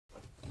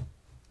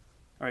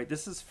All right,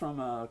 this is from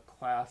a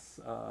class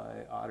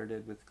I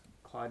audited with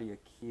Claudia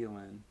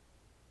Keelan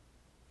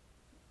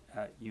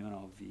at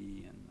UNLV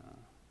in, I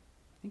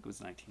think it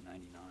was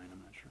 1999, I'm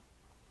not sure.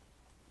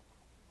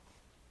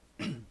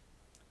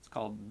 It's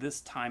called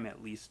This Time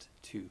at Least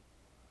Two.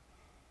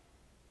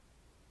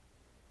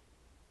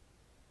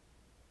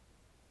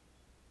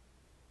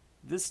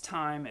 This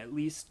time at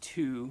least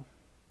two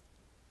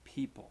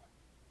people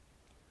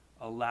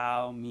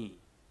allow me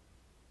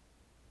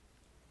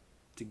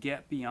to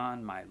get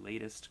beyond my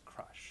latest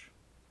crush.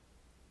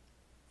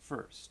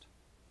 First,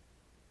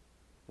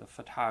 the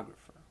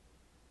photographer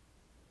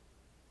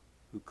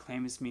who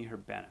claims me her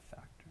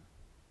benefactor.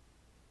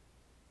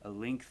 A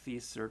lengthy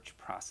search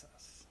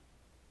process.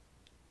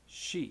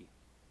 She,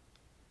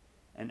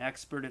 an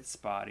expert at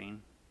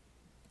spotting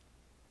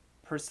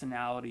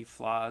personality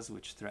flaws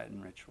which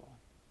threaten ritual.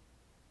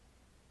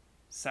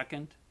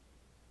 Second,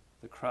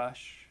 the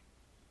crush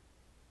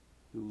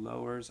who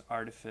lowers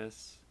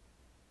artifice,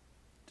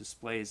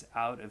 displays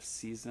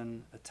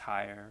out-of-season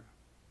attire,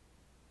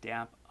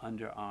 damp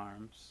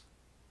underarms,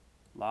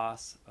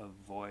 loss of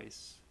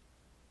voice,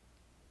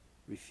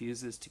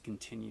 refuses to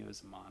continue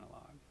as a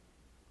monologue.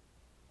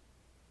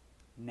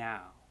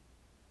 Now,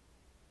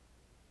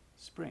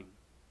 spring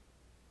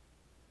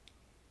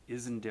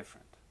is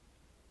indifferent.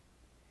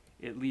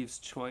 It leaves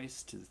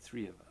choice to the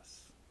three of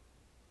us.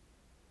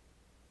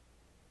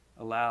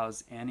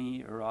 Allows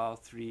any or all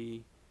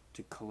three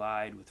to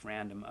collide with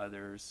random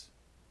others.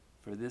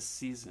 For this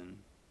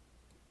season,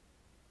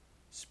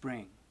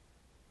 spring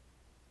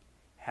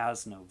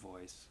has no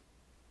voice,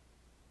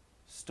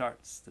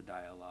 starts the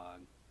dialogue,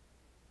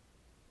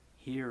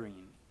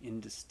 hearing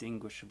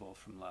indistinguishable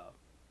from love.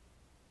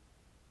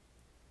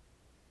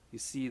 You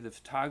see, the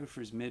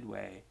photographer's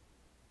midway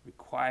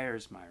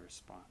requires my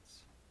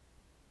response,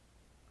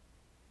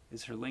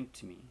 is her link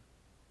to me.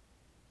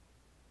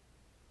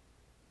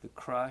 The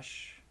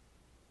crush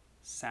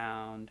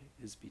sound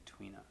is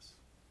between us.